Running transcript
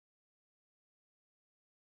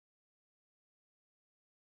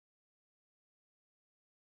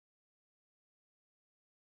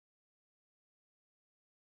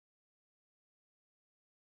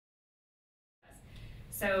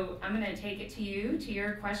So I'm going to take it to you, to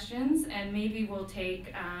your questions, and maybe we'll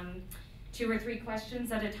take 2 or 3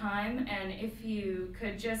 questions at a time. And if you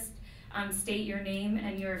could just state your name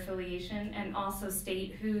and your affiliation, and also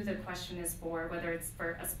state who the question is for, whether it's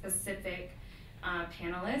for a specific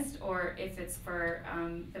panelist or if it's for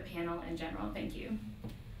the panel in general. Thank you.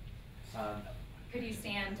 Could you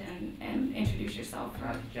stand and introduce yourself?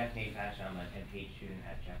 Jeff Napash. I'm an MPH student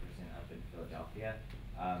at Jefferson up in Philadelphia.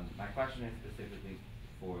 My question is specifically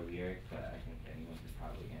for Lyric, but I think anyone could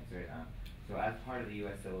probably answer it. So as part of the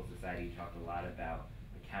U.S. Civil Society, you talk a lot about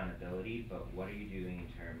accountability, but what are you doing in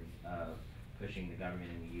terms of pushing the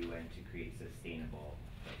government and the UN to create sustainable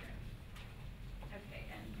programs? Okay,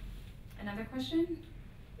 and another question?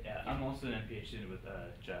 Yeah, I'm also an MPH student with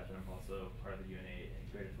Jeff, and I'm also part of the UNA in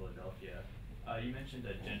Greater Philadelphia. You mentioned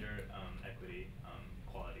gender equity,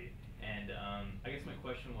 equality, and I guess my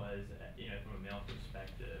question was, from a male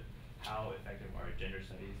perspective, how effective are gender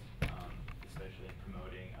studies, especially in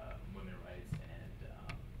promoting women's rights and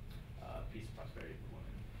peace and prosperity for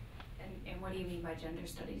women? And what do you mean by gender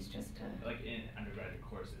studies? Just to like in undergraduate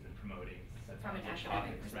courses and promoting from an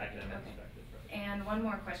academic perspective. Okay. And one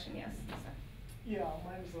more question, yes. Yeah,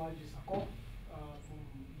 my name is Elijah Sako from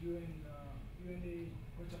UNA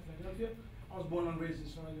Greater Philadelphia. I was born and raised in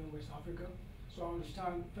Sierra Leone, West Africa, so I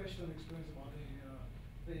understand firsthand experience about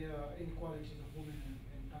the inequalities of women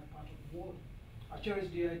in that part of the world. I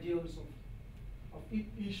cherish the ideals of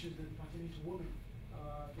issues that pertain to women.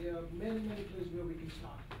 There are many places where we can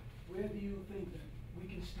start. Where do you think that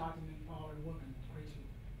we can start in empowering women,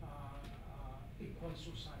 creating equal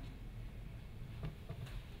society?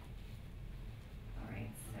 All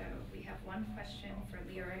right, so we have 1 question for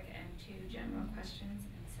Lyric and 2 general questions.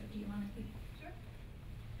 And so do you want to lead? Sure.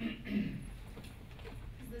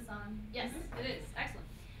 Is this on? Yes, it is. Excellent.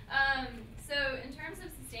 So in terms of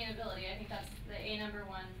sustainability, I think that's the #1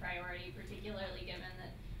 priority, particularly given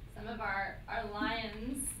that some of our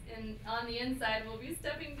lions on the inside will be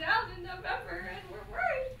stepping down in November, and we're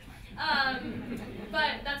worried.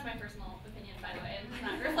 But that's my personal opinion, by the way, and does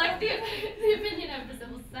not reflect the opinion of the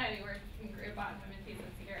Civil Society Working Group on Women, Peace,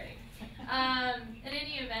 and Security. In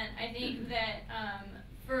any event, I think that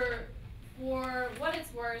for what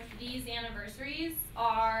it's worth, these anniversaries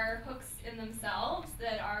are hooks in themselves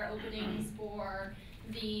that are openings for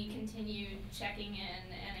the continued checking in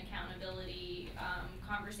and accountability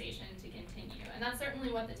conversation to continue. And that's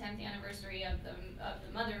certainly what the 10th anniversary of the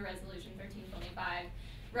Mother Resolution 1325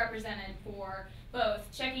 represented, for both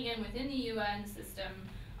checking in within the UN system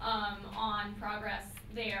on progress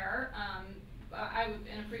there. I,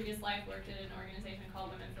 in a previous life, worked at an organization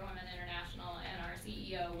called Women for Women International, and our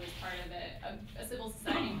CEO was part of a civil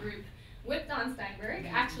society group with Don Steinberg,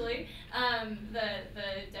 actually,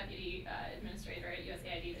 the deputy administrator at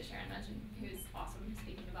USAID that Sharon mentioned, who's awesome,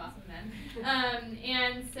 speaking of awesome men.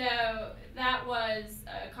 And so that was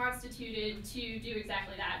constituted to do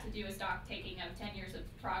exactly that, to do a stock taking of 10 years of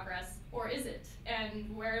progress, or is it?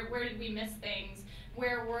 And where did we miss things?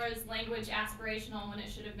 Where was language aspirational when it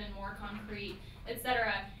should have been more concrete,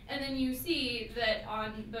 etc. And then you see that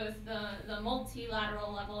on both the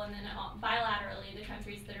multilateral level and then bilaterally, the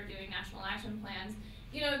countries that are doing national action plans,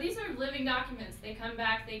 these are living documents. They come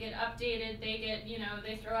back, they get updated, they get,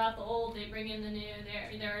 they throw out the old, they bring in the new.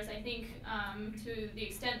 There's, I think, to the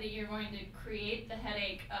extent that you're going to create the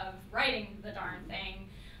headache of writing the darn thing,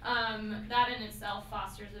 that in itself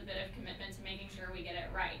fosters a bit of commitment to making sure we get it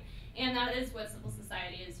right. And that is what civil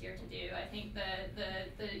society is here to do. I think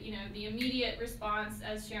the immediate response,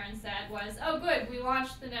 as Sharon said, was, oh good, we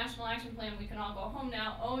launched the National Action Plan, we can all go home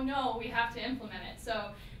now. Oh no, we have to implement it.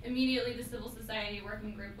 So immediately the Civil Society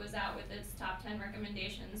Working Group was out with its top 10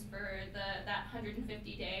 recommendations for that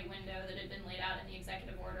 150-day window that had been laid out in the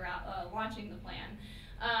executive order launching the plan.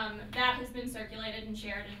 That has been circulated and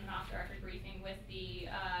shared in an off-the-record briefing with the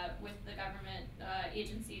government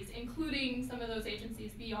agencies, including some of those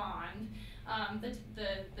agencies beyond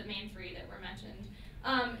the main 3 that were mentioned.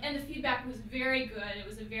 And the feedback was very good. It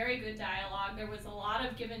was a very good dialogue. There was a lot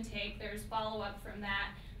of give and take. There's follow-up from that.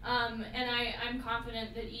 And I'm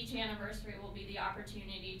confident that each anniversary will be the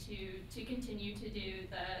opportunity to continue to do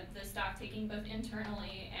the stock taking both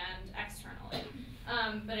internally and externally.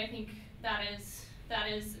 But I think that is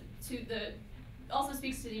also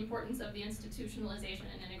speaks to the importance of the institutionalization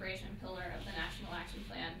and integration pillar of the National Action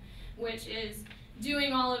Plan, which is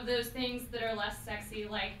doing all of those things that are less sexy,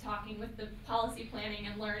 like talking with the policy planning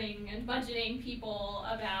and learning and budgeting people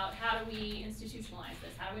about how do we institutionalize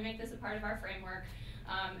this, how do we make this a part of our framework,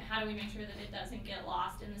 how do we make sure that it doesn't get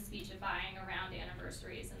lost in the speechifying around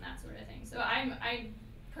anniversaries and that sort of thing. So I'm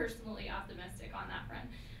personally optimistic on that front.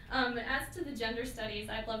 As to the gender studies,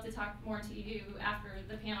 I'd love to talk more to you after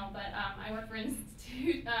the panel, but I work for an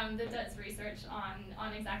institute that does research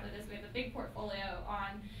on exactly this. We have a big portfolio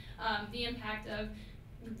on the impact of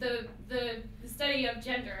the study of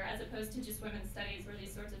gender as opposed to just women's studies or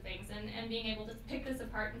these sorts of things, and being able to pick this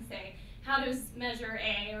apart and say, how does measure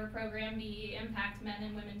A or program B impact men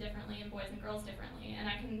and women differently and boys and girls differently? And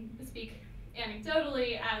I can speak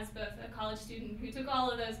anecdotally as both a college student who took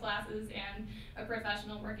all of those classes and a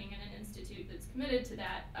professional working in an institute that's committed to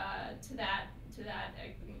that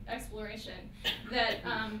exploration, that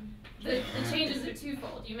the changes are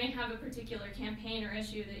twofold. You may have a particular campaign or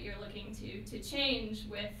issue that you're looking to change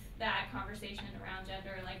with that conversation around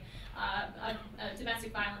gender, like a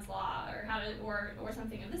domestic violence law or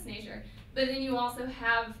something of this nature. But then you also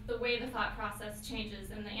have the way the thought process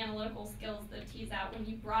changes and the analytical skills that tease out when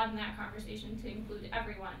you broaden that conversation to include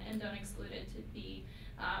everyone and don't exclude it to be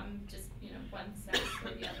just one sex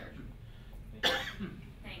or the other.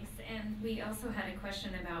 Thanks. And we also had a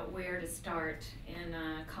question about where to start in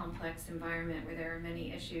a complex environment where there are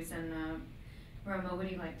many issues. And Roma, would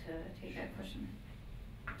you like to take that question?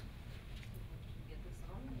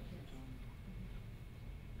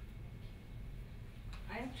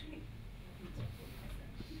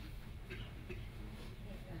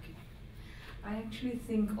 I actually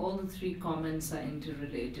think all the three comments are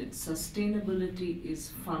interrelated. Sustainability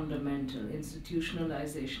is fundamental.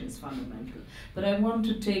 Institutionalization is fundamental. But I want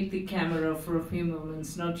to take the camera for a few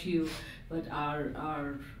moments, not you, but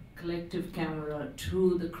our collective camera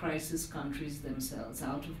to the crisis countries themselves,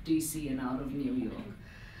 out of DC and out of New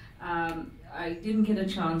York. I didn't get a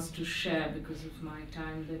chance to share because of my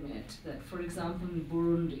time limit that, for example, in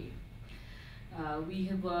Burundi, we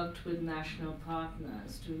have worked with national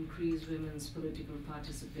partners to increase women's political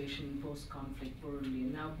participation in post-conflict Burundi.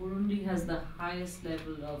 And now Burundi has the highest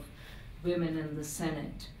level of women in the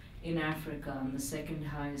Senate in Africa and the second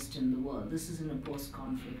highest in the world. This is in a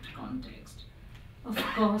post-conflict context. Of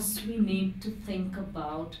course, we need to think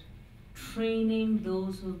about training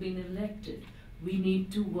those who have been elected. We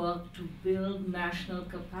need to work to build national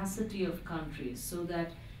capacity of countries so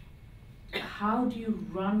that how do you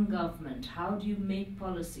run government? How do you make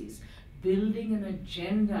policies? Building an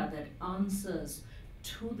agenda that answers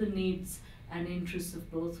to the needs and interests of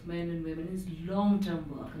both men and women is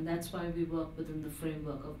long-term work, and that's why we work within the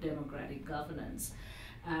framework of democratic governance.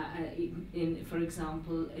 For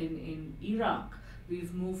example, in Iraq,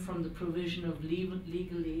 we've moved from the provision of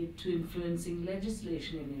legal aid to influencing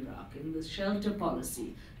legislation in Iraq, in the shelter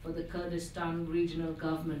policy for the Kurdistan Regional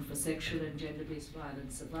Government for Sexual and Gender-Based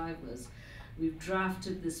Violence Survivors. We've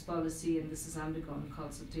drafted this policy and this has undergone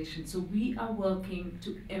consultation. So we are working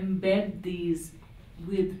to embed these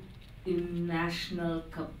in national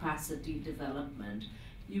capacity development.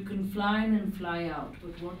 You can fly in and fly out,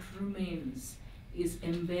 but what remains is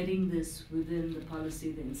embedding this within the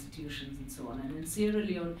policy, the institutions, and so on. And in Sierra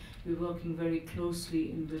Leone, we're working very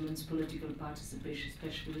closely in women's political participation,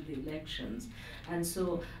 especially with the elections. And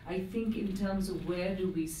so I think in terms of where do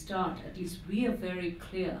we start, at least we are very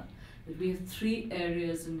clear that we have three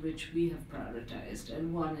areas in which we have prioritized.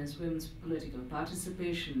 And one is women's political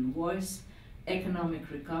participation and voice, economic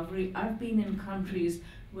recovery. I've been in countries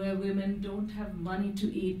where women don't have money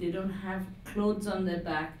to eat, they don't have clothes on their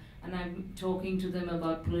back, and I'm talking to them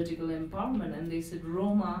about political empowerment, and they said,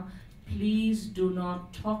 Roma, please do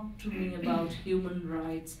not talk to me about human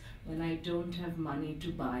rights when I don't have money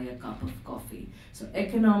to buy a cup of coffee. So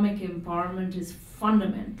economic empowerment is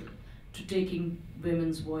fundamental to taking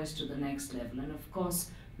women's voice to the next level. And of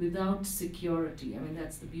course, without security, I mean,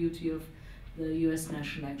 that's the beauty of the US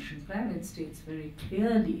National Action Plan. It states very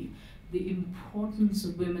clearly the importance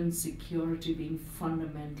of women's security being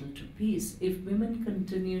fundamental to peace. If women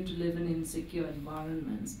continue to live in insecure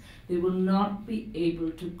environments, they will not be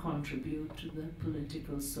able to contribute to the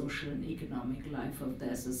political, social, and economic life of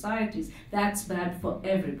their societies. That's bad for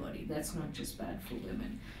everybody. That's not just bad for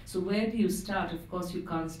women. So where do you start? Of course, you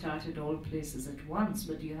can't start at all places at once,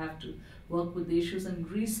 but you have to work with the issues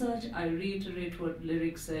and research. I reiterate what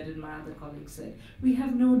Lyric said and my other colleagues said. We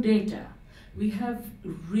have no data. We have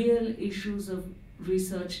real issues of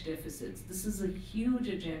research deficits. This is a huge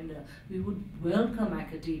agenda. We would welcome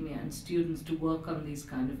academia and students to work on these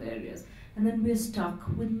kind of areas. And then we're stuck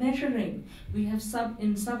with measuring. We have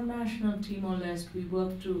in subnational Timor-Leste, we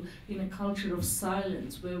work in a culture of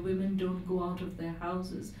silence where women don't go out of their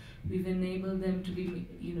houses. We've enabled them to be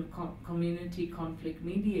community conflict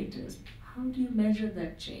mediators. How do you measure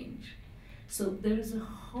that change? So there is a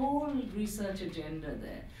whole research agenda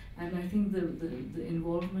there. And I think the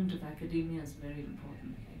involvement of academia is very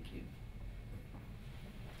important. Thank you.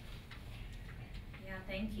 Yeah,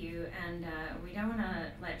 thank you. And we don't want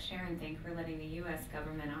to let Sharon think we're letting the U.S.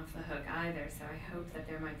 government off the hook either, so I hope that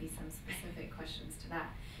there might be some specific questions to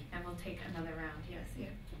that. And we'll take another round. Yes, yeah.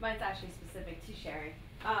 Mine's actually specific to Sharon.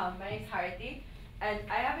 My name's Harati, and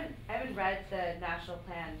I haven't read the national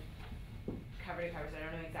plan cover to cover, so I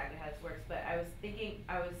don't know exactly how this works, but I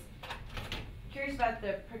was curious about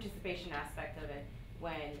the participation aspect of it.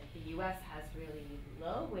 When the U.S. has really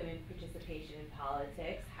low women participation in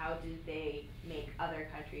politics, how do they make other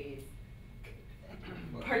countries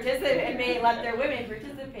participate and may let their women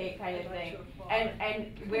participate, kind of thing?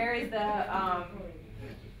 And where is the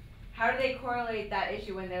how do they correlate that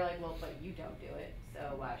issue when they're like, well, but you don't do it,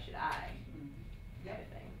 so why should I? Kind of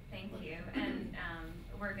thing. Thank you. And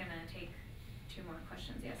we're going to take 2 more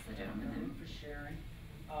questions. Yes, the gentleman there. For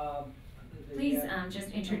Sharon. Please just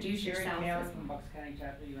introduce yourself. Sharon Taylor from Bucks County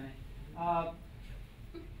Chapter UNA.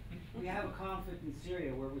 We have a conflict in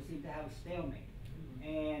Syria where we seem to have a stalemate.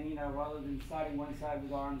 And, you know, rather than siding one side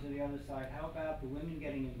with arms or the other side, how about the women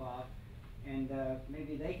getting involved? And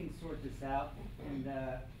maybe they can sort this out. And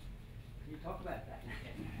can you talk about that?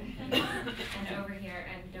 And over here,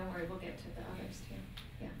 and don't worry, we'll get to the others too.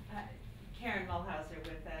 Yeah. Karen Mulhauser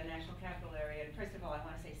with National Capital Area. And first of all, I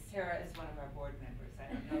want to say Sarah is one of our board members.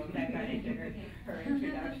 I don't know if that got into her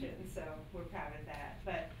introduction, so we're proud of that.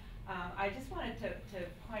 But I just wanted to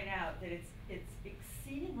point out that it's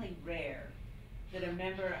exceedingly rare that a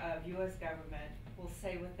member of U.S. government will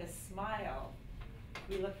say with a smile,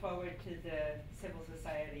 we look forward to the civil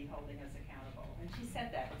society holding us accountable. And she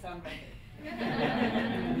said that, it's on record.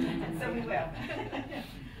 And so we will.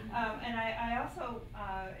 And I also,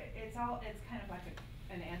 it's kind of like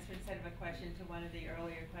an answer instead of a question to one of the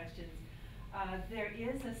earlier questions. There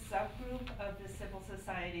is a subgroup of the civil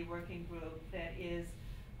society working group that is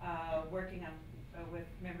working on, with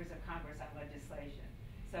members of Congress on legislation.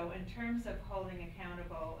 So in terms of holding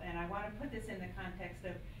accountable, and I want to put this in the context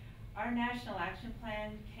of our National Action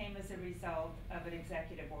Plan came as a result of an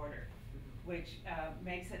executive order, which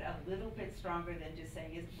makes it a little bit stronger than just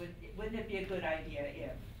saying, wouldn't it be a good idea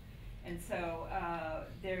if? And so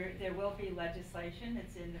there will be legislation.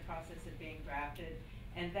 It's in the process of being drafted.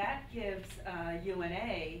 And that gives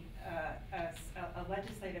UNA a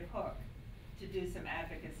legislative hook to do some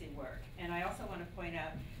advocacy work. And I also want to point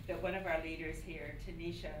out that one of our leaders here,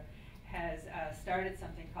 Tanisha, has started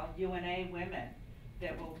something called UNA Women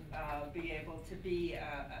that will be able to be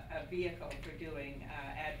a vehicle for doing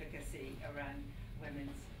advocacy around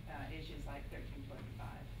women's issues like 1325.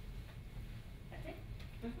 That's it.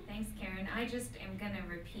 Thanks, Karen. I just am going to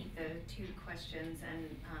repeat the 2 questions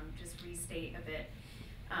and just restate a bit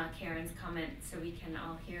Karen's comment so we can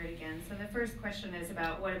all hear it again. So the first question is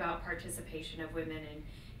about what about participation of women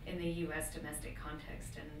in the U.S. domestic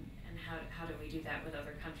context, and how do we do that with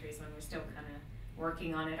other countries when we're still kind of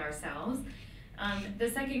working on it ourselves? The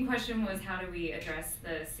second question was how do we address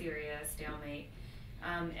the Syria stalemate?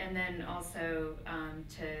 And then also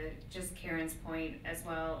to just Karen's point as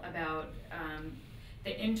well about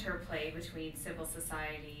the interplay between civil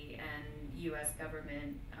society and U.S.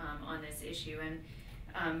 government on this issue. And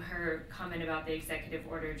her comment about the executive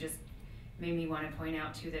order just made me want to point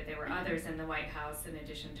out too that there were others in the White House in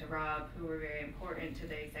addition to Rob who were very important to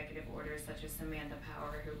the executive order, such as Samantha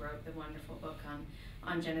Power, who wrote the wonderful book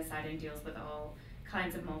on genocide and deals with all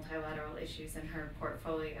kinds of multilateral issues in her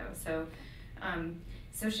portfolio. So,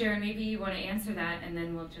 so Sharon, maybe you want to answer that, and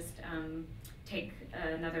then we'll just take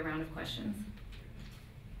another round of questions.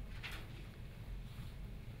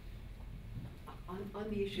 On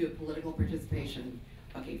the issue of political participation,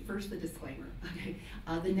 okay, first the disclaimer. Okay,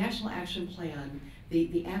 the National Action Plan,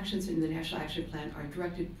 the actions in the National Action Plan are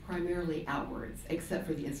directed primarily outwards, except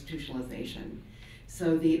for the institutionalization.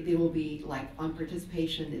 So they will be like on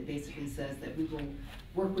participation. It basically says that we will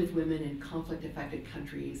work with women in conflict-affected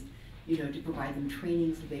countries, you know, to provide them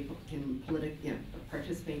training so they can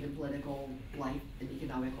participate in political life and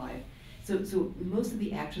economic life. So most of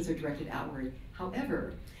the actions are directed outward.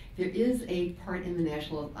 However, there is a part in the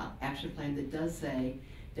National Action Plan that does say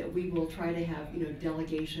that we will try to have, you know,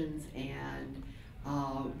 delegations, and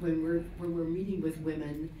when we're meeting with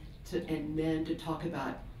women and men to talk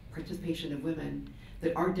about participation of women,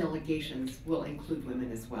 that our delegations will include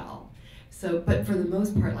women as well. So, but for the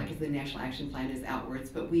most part, like the National Action Plan is outwards,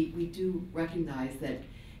 but we do recognize that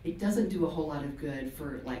it doesn't do a whole lot of good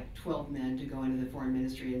for like 12 men to go into the foreign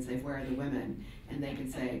ministry and say, where are the women? And they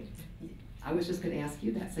can say, I was just going to ask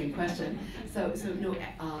you that same question. So no,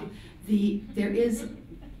 there is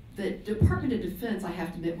the Department of Defense, I have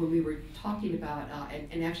to admit, when we were talking about,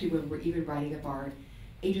 and actually when we're even writing up our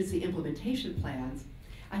agency implementation plans,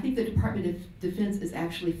 I think the Department of Defense is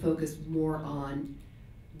actually focused more on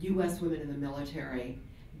U.S. women in the military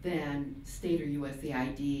than state or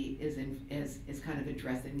USAID is kind of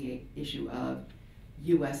addressing the issue of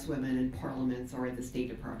U.S. women in parliaments or at the State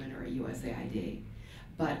Department or at USAID.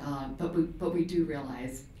 But we do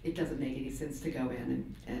realize it doesn't make any sense to go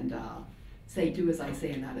in and say, do as I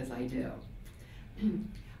say and not as I do.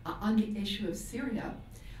 On the issue of Syria,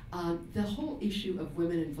 the whole issue of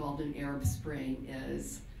women involved in Arab Spring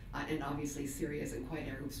is, and obviously Syria isn't quite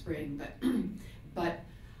Arab Spring, but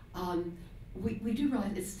we do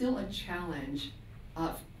realize it's still a challenge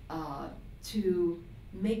to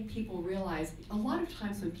make people realize, a lot of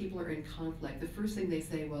times when people are in conflict, the first thing they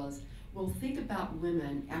say was, well, think about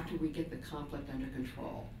women after we get the conflict under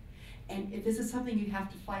control. And if this is something you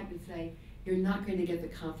have to fight and say, you're not going to get the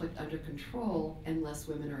conflict under control unless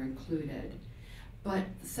women are included. But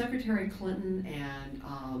Secretary Clinton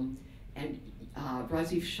and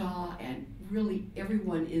Rajiv Shah and really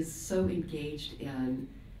everyone is so engaged in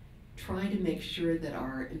trying to make sure that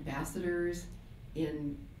our ambassadors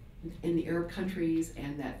in the Arab countries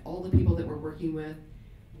and that all the people that we're working with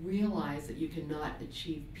realize that you cannot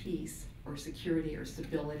achieve peace or security or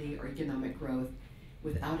stability or economic growth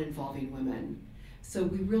without involving women. So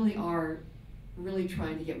we really are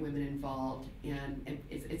trying to get women involved, and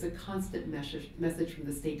it's a constant message from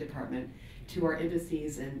the State Department to our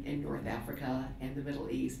embassies in North Africa and the Middle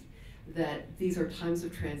East that these are times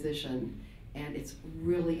of transition and it's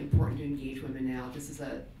really important to engage women now. This is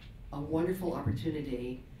a wonderful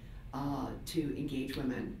opportunity to engage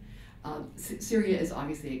women. Syria is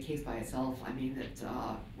obviously a case by itself. I mean that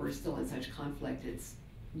we're still in such conflict, it's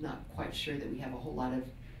not quite sure that we have a whole lot of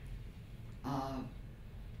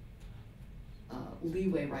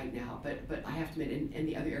leeway right now, but I have to admit, in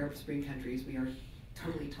the other Arab Spring countries, we are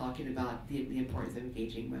totally talking about the importance of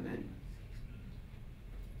engaging women.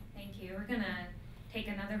 Thank you. We're gonna take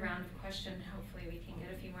another round of questions. Hopefully we can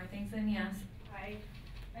get a few more things in. Yes? Hi,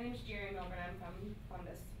 my name is Jerry Milburn. I'm from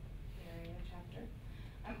Columbus area chapter.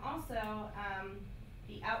 I'm also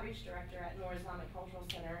the outreach director at Noor Islamic Cultural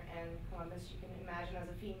Center in Columbus. You can imagine, as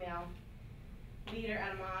a female leader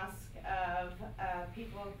at a mosque of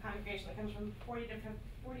people, congregation that comes from 40 to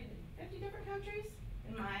 50 different countries.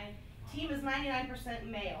 And my team is 99%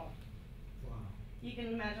 male. Wow. You can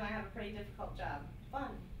imagine I have a pretty difficult job. Fun,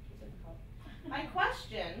 difficult. My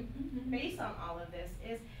question, based on all of this,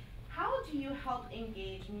 is how do you help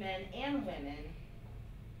engage men and women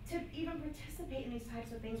to even participate in these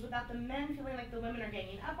types of things without the men feeling like the women are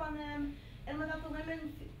ganging up on them, and without the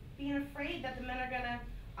women being afraid that the men are gonna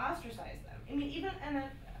ostracize them? I mean, even on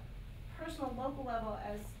a personal, local level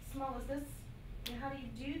as small as this, you know, how do you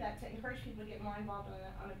do that to encourage people to get more involved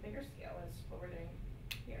on a bigger scale as what we're doing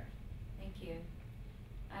here? Thank you.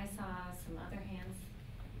 I saw some other hands.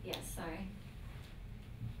 Yes, sorry.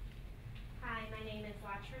 Hi, my name is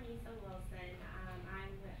Latramisa Wilson.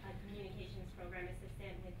 I'm a communications program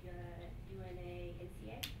assistant with the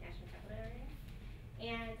UNA-NCA, National Capital Area.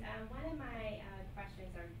 And one of my questions,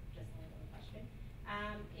 or just a little question,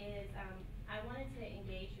 is I wanted to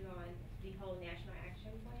engage you on the whole National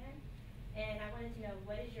Action Plan. And I wanted to know,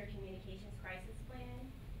 what is your communications crisis plan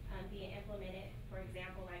being implemented, for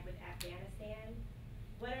example, like with Afghanistan?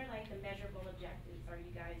 What are like the measurable objectives are you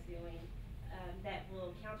guys doing that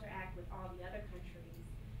will counteract with all the other countries?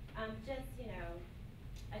 Just, you know,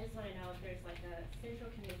 I just want to know if there's like a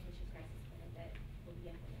central communications crisis plan that will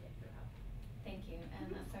be implemented throughout. Thank you.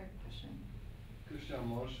 And a third question. Christian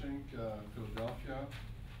Morsink, Philadelphia.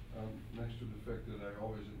 Next to the fact that I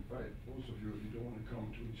always invite most of you, if you don't want to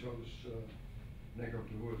come to each other's neck of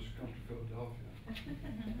the woods, come to Philadelphia.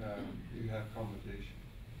 You have conversation.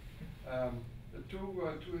 Two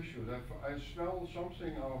issues. I smell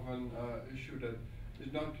something of an issue that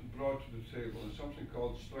is not brought to the table. It's something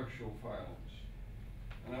called structural violence.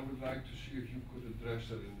 And I would like to see if you could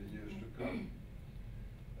address that in the years to come.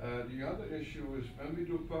 The other issue is when we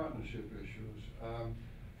do partnership issues,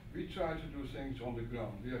 we try to do things on the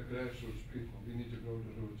ground. We are grassroots people. We need to grow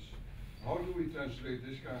the roots. How do we translate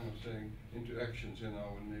this kind of thing into actions in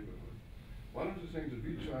our neighborhood? One of the things that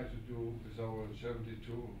we try to do with our 72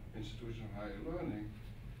 institutions of higher learning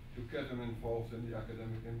to get them involved in the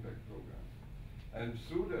academic impact program. And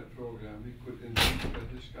through that program, we could indeed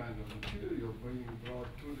get this kind of material being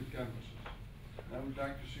brought to the campuses. And I would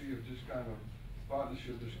like to see if this kind of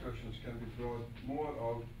partnership discussions can be brought more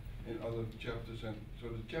out in other chapters, and so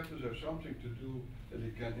the chapters have something to do that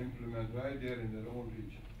they can implement right there in their own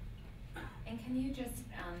region. And can you just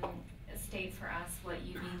state for us what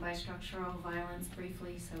you mean by structural violence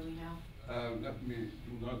briefly, so we know? Let me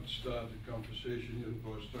not start a conversation here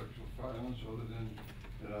about structural violence, other than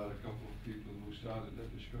There are a couple of people who started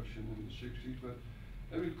that discussion in the 60s, but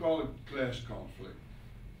let me call it class conflict,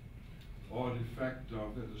 or the fact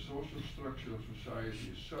of that the social structure of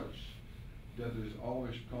society is such that there is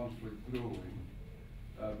always conflict brewing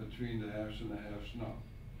between the haves and the haves-not.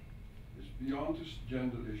 It's beyond this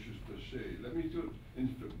gender issues per se. Let me do it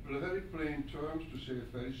in very plain terms to say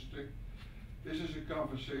it very strict. This is a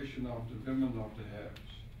conversation of the women of the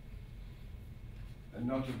haves, and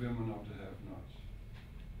not the women of the have-nots.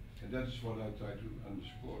 And that is what I try to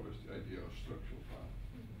underscore with the idea of structural violence.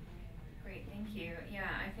 Great, thank you. Yeah,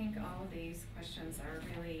 I think all of these questions are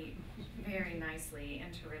really very nicely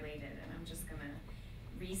interrelated, and I'm just gonna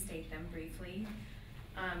restate them briefly.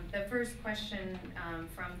 The first question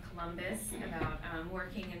from Columbus about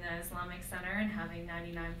working in the Islamic Center and having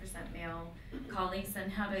 99% male colleagues,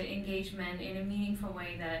 and how to engage men in a meaningful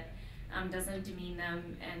way that doesn't demean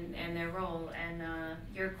them and their role. And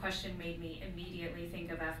your question made me immediately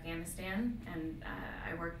think of Afghanistan, and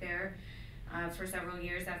I worked there for several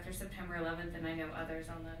years after September 11th, and I know others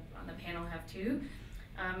on the panel have too,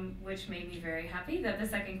 which made me very happy that the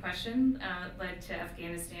second question led to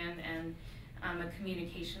Afghanistan and a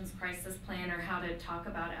communications crisis plan, or how to talk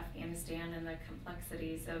about Afghanistan and the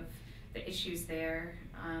complexities of the issues there.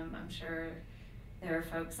 I'm sure there are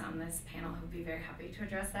folks on this panel who would be very happy to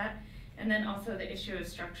address that. And then also the issue of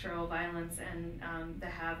structural violence and the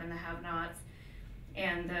have and the have-nots,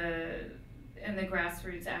 and the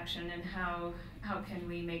grassroots action, and how can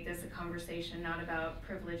we make this a conversation not about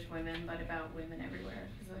privileged women but about women everywhere?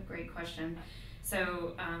 It's a great question.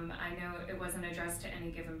 So I know it wasn't addressed to any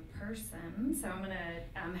given person, so I'm going to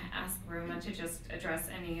ask Roma to just address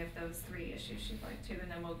any of those three issues she'd like to, and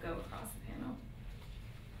then we'll go across the panel.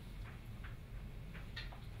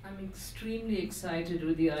 I'm extremely excited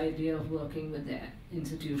with the idea of working with the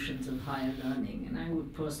institutions of higher learning, and I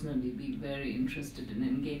would personally be very interested in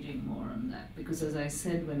engaging more on that, because as I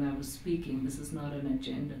said when I was speaking, this is not an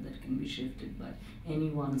agenda that can be shifted by any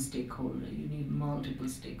one stakeholder. You need multiple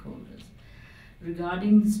stakeholders.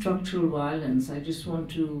 Regarding structural violence, I just want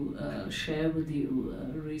to share with you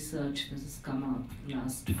research that has come out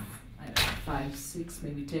last 5, 6,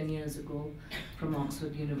 maybe 10 years ago from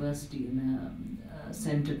Oxford University in a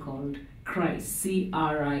center called CRISE,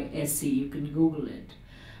 C-R-I-S-E, you can Google it.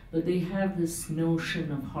 But they have this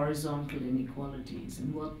notion of horizontal inequalities,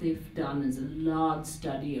 and what they've done is a large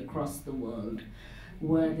study across the world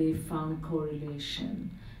where they found correlation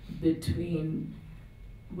between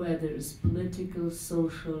where there is political,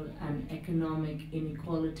 social, and economic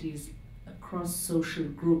inequalities across social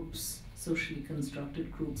groups, socially constructed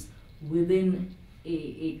groups within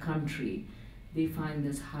a country. They find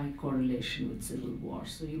this high correlation with civil war.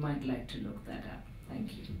 So you might like to look that up.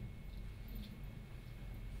 Thank you.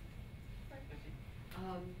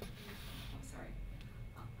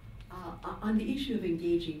 On the issue of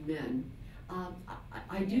engaging men,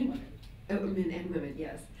 I do, men and women,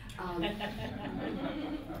 yes.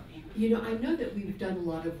 You know, I know that we've done a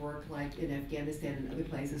lot of work, like in Afghanistan and other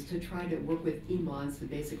places, to try to work with imams to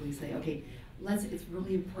basically say, okay, it's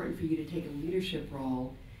really important for you to take a leadership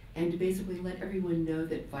role, and to basically let everyone know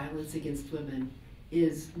that violence against women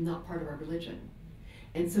is not part of our religion.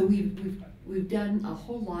 And so we've done a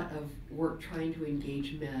whole lot of work trying to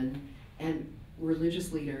engage men and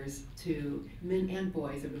religious leaders, men and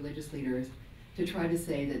boys and religious leaders, to try to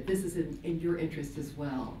say that this is in your interest as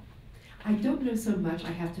well. I don't know so much,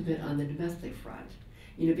 I have to admit, on the domestic front,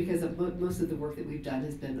 you know, because most of the work that we've done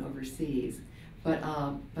has been overseas. But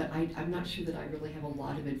I'm not sure that I really have a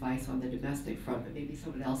lot of advice on the domestic front, but maybe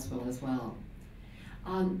someone else will as well.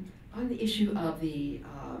 On the issue of the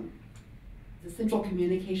Central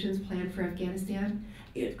Communications Plan for Afghanistan,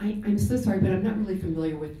 I'm so sorry, but I'm not really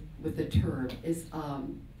familiar with the term. It's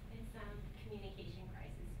communication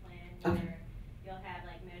crisis plan. Okay. Where you'll have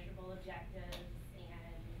like measurable objectives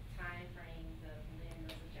and time frames of when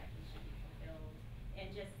those objectives should be fulfilled. And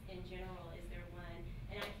just in general, is there one?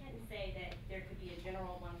 And I can't say that there could be a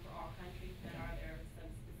general one for all countries, but are there some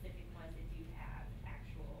specific ones that do have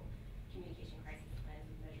actual communication crisis plans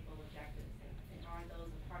with measurable objectives? And are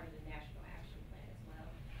those a part of the National Action Plan as well,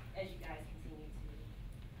 as you guys continue to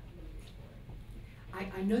move this forward?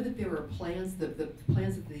 I know that there are plans, the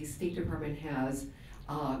plans that the State Department has,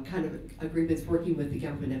 kind of agreements working with the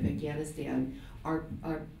government of Afghanistan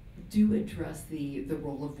do address the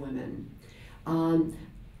role of women.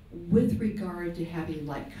 With regard to having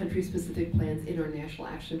like country-specific plans in our National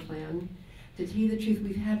Action Plan, to tell you the truth,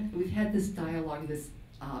 we've had this dialogue.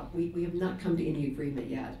 We have not come to any agreement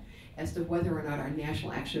yet as to whether or not our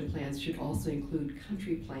National Action Plans should also include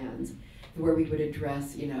country plans, where we would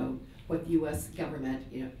address, you know, what the U.S. government,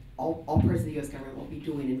 you know, all parts of the US government will be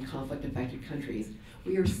doing in conflict-affected countries.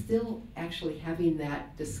 We are still actually having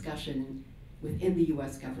that discussion within the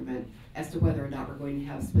US government as to whether or not we're going to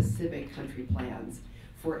have specific country plans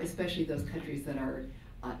for especially those countries that are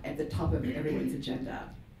at the top of everyone's agenda.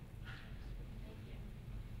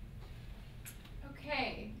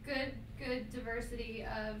 Okay, good diversity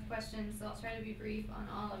of questions, so I'll try to be brief on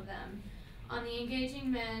all of them. On the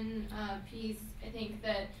engaging men piece, I think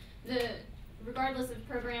that regardless of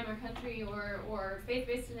program or country or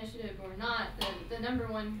faith-based initiative or not, the number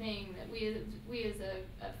one thing that we as a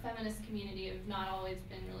feminist community have not always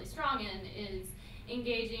been really strong in is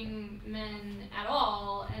engaging men at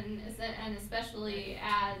all, and especially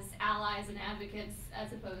as allies and advocates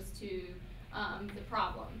as opposed to the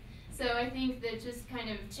problem. So I think that just kind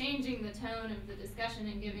of changing the tone of the discussion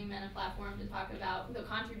and giving men a platform to talk about the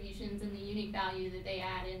contributions and the unique value that they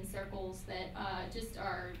add in circles that just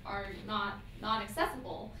are not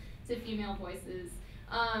accessible to female voices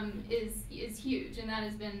is huge. And that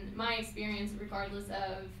has been my experience regardless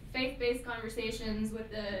of faith-based conversations with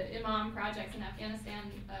the Imam Projects in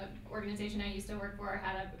Afghanistan. Organization I used to work for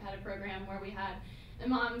had a program where we had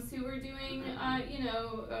imams who were doing,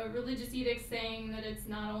 religious edicts saying that it's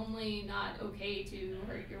not only not okay to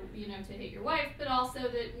hurt to hate your wife, but also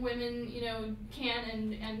that women,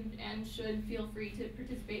 can and should feel free to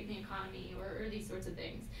participate in the economy or these sorts of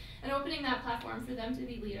things, and opening that platform for them to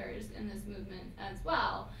be leaders in this movement as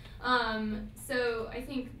well. So I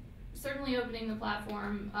think certainly opening the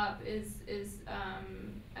platform up is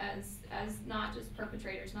as not just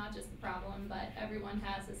perpetrators, not just the problem, but everyone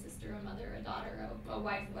has a sister, a mother, a daughter, a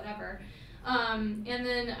wife, whatever. And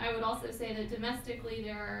then I would also say that domestically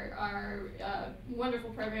there are wonderful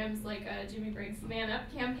programs like Jimmy Briggs' Man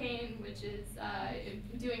Up campaign, which is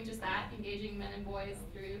doing just that, engaging men and boys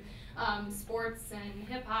through sports and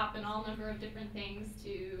hip hop and all number of different things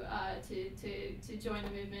to join the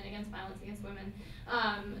movement against violence against women.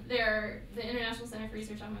 The International Center for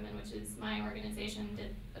Research on Women, which is my organization,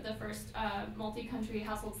 did the first multi-country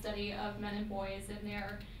household study of men and boys and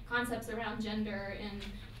their concepts around gender in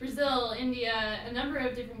Brazil, India, a number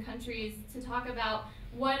of different countries, to talk about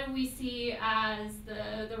what do we see as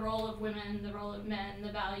the role of women, the role of men,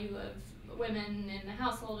 the value of women in the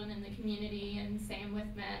household and in the community, and same with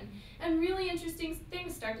men. And really interesting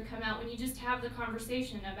things start to come out when you just have the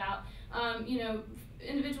conversation about,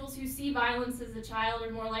 individuals who see violence as a child are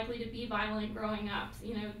more likely to be violent growing up.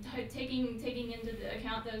 Taking into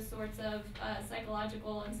account those sorts of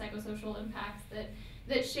psychological and psychosocial impacts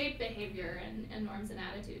that shape behavior and norms and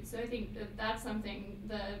attitudes. So I think that's something,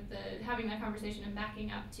 having that conversation and backing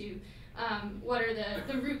up to what are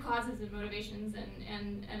the root causes and motivations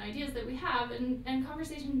and ideas that we have, and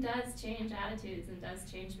conversation does change attitudes and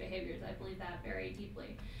does change behaviors. I believe that very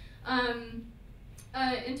deeply.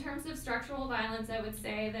 In terms of structural violence, I would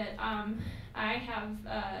say that I have,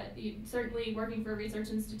 certainly working for a research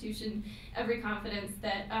institution, every confidence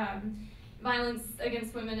that violence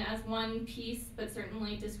against women as one piece, but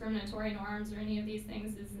certainly discriminatory norms or any of these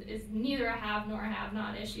things is neither a have nor a have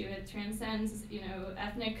not issue. It transcends,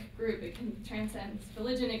 ethnic group, it can transcend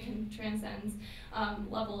religion, it can transcend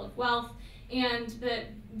level of wealth, and that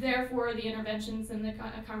therefore the interventions in the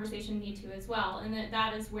conversation need to as well, and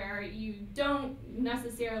that is where you don't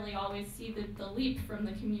necessarily always see the leap from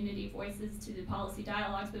the community voices to the policy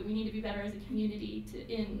dialogues, but we need to be better as a community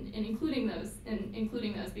in including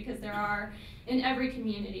those, because there are in every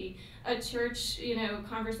community a church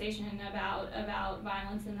conversation about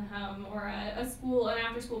violence in the home, or a school, an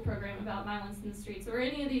after school program about violence in the streets, or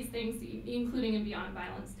any of these things, including and beyond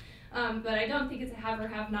violence. But I don't think it's a have or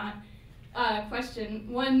have not question.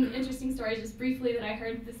 One interesting story, just briefly, that I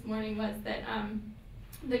heard this morning was that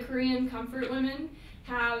the Korean Comfort Women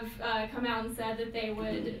have come out and said that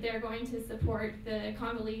they're going to support the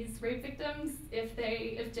Congolese rape victims if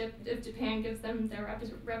Japan gives them their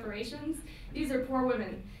reparations. These are poor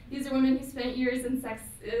women. These are women who spent years in sex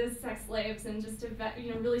slaves and just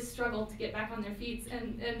really struggled to get back on their feet.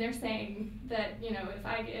 And they're saying that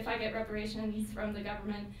if I get reparations from the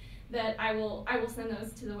government, that I will send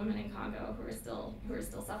those to the women in Congo who are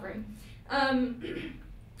still suffering.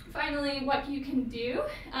 Finally, what you can do,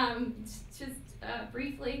 just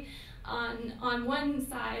briefly, on one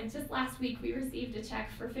side, just last week we received a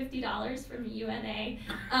check for $50 from UNA,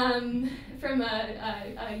 from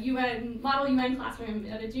a UN model UN classroom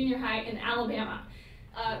at a junior high in Alabama,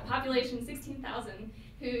 population 16,000,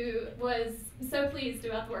 who was so pleased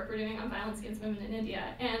about the work we're doing on violence against women in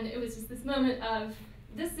India. And it was just this moment of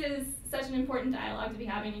this is such an important dialogue to be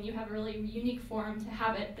having, and you have a really unique forum to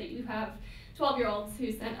have it, that you have 12-year-olds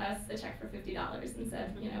who sent us a check for $50 and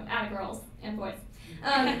said, you know, atta girls and boys.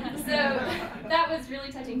 So that was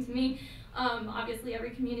really touching to me. Obviously,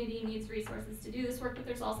 every community needs resources to do this work, but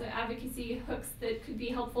there's also advocacy hooks that could be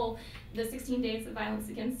helpful. The 16 days of violence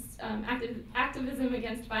against, activism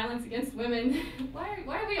against violence against women. Why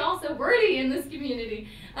are we all so wordy in this community?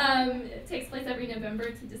 It takes place every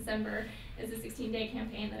November to December. It's a 16-day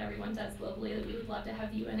campaign that everyone does globally that we would love to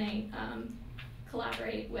have UNA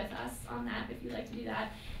collaborate with us on that if you'd like to do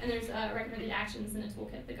that. And there's recommended actions in a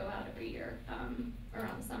toolkit that go out every year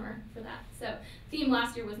around the summer for that. So theme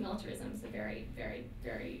last year was militarism, so very, very,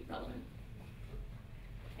 very relevant.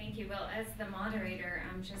 Thank you. Well, as the moderator,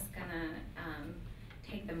 I'm just gonna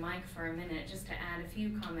take the mic for a minute just to add a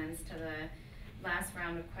few comments to the last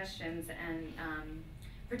round of questions, and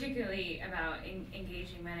particularly about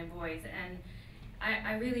engaging men and boys. And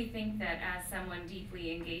I really think that as someone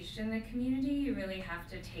deeply engaged in the community, you really have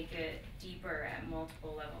to take it deeper at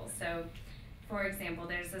multiple levels. So, for example,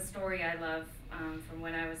 there's a story I love from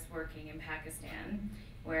when I was working in Pakistan,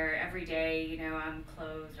 where every day, you know, I'm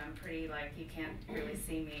clothed, I'm pretty, like, you can't really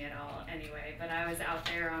see me at all anyway, but I was out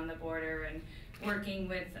there on the border and working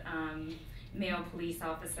with male police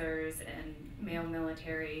officers and male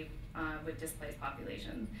military with displaced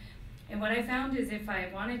populations. And what I found is if I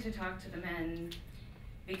wanted to talk to the men,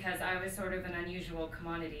 because I was sort of an unusual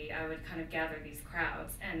commodity, I would kind of gather these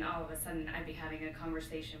crowds, and all of a sudden I'd be having a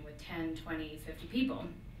conversation with 10, 20, 50 people.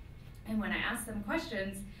 And when I asked them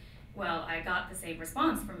questions, well, I got the same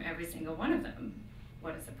response from every single one of them.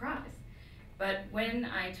 What a surprise. But when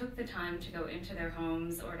I took the time to go into their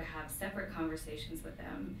homes or to have separate conversations with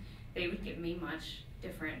them, they would give me much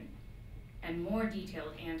different and more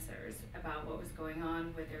detailed answers about what was going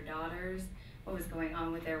on with their daughters, what was going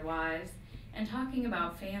on with their wives, and talking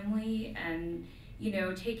about family and, you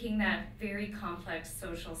know, taking that very complex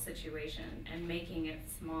social situation and making it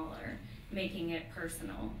smaller, making it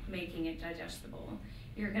personal, making it digestible.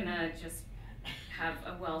 You're gonna just have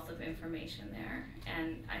a wealth of information there.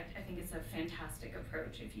 And I think it's a fantastic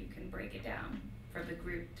approach if you can break it down from the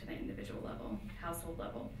group to the individual level, household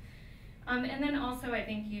level. And then also I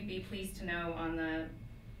think you'd be pleased to know on the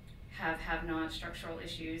have-not structural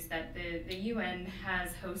issues that the UN has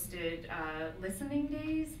hosted listening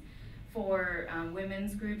days for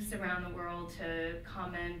women's groups around the world to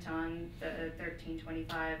comment on the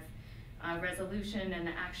 1325 resolution and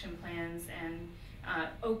the action plans, and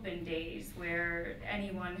open days where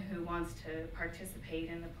anyone who wants to participate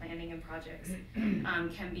in the planning and projects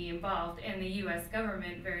can be involved. And the US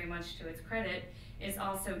government, very much to its credit, is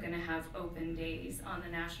also going to have open days on the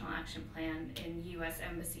National Action Plan in US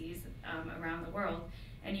embassies around the world.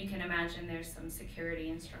 And you can imagine there's some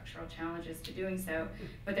security and structural challenges to doing so,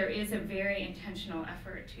 but there is a very intentional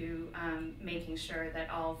effort to making sure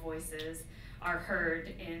that all voices are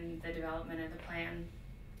heard in the development of the plan.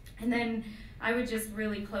 And then I would just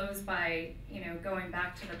really close by, you know, going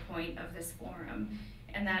back to the point of this forum,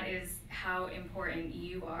 and that is how important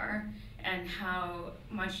you are and how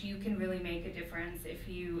much you can really make a difference if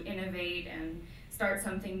you innovate and start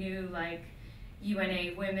something new like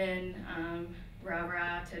UNA Women.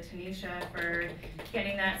 Rah-rah to Tanisha for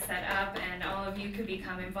getting that set up, and all of you could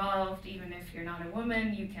become involved. Even if you're not a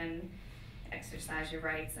woman, you can exercise your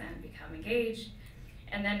rights and become engaged.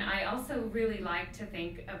 And then I also really like to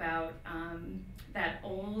think about that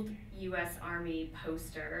old US Army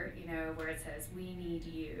poster, you know, where it says, "We need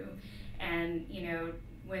you." And, you know,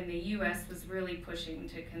 when the US was really pushing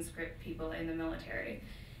to conscript people in the military.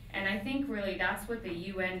 And I think really that's what the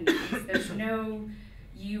UN needs. There's no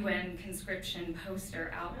UN conscription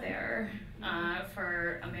poster out there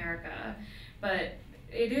for America, but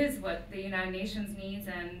it is what the United Nations needs,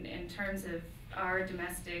 and in terms of our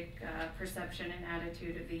domestic perception and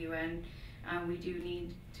attitude of the UN, we do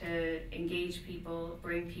need to engage people,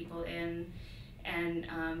 bring people in, and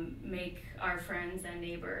make our friends and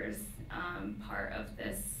neighbors part of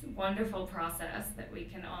this wonderful process that we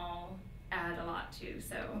can all add a lot to.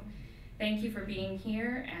 So thank you for being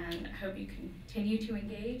here, and I hope you continue to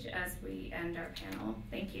engage as we end our panel.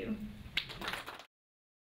 Thank you.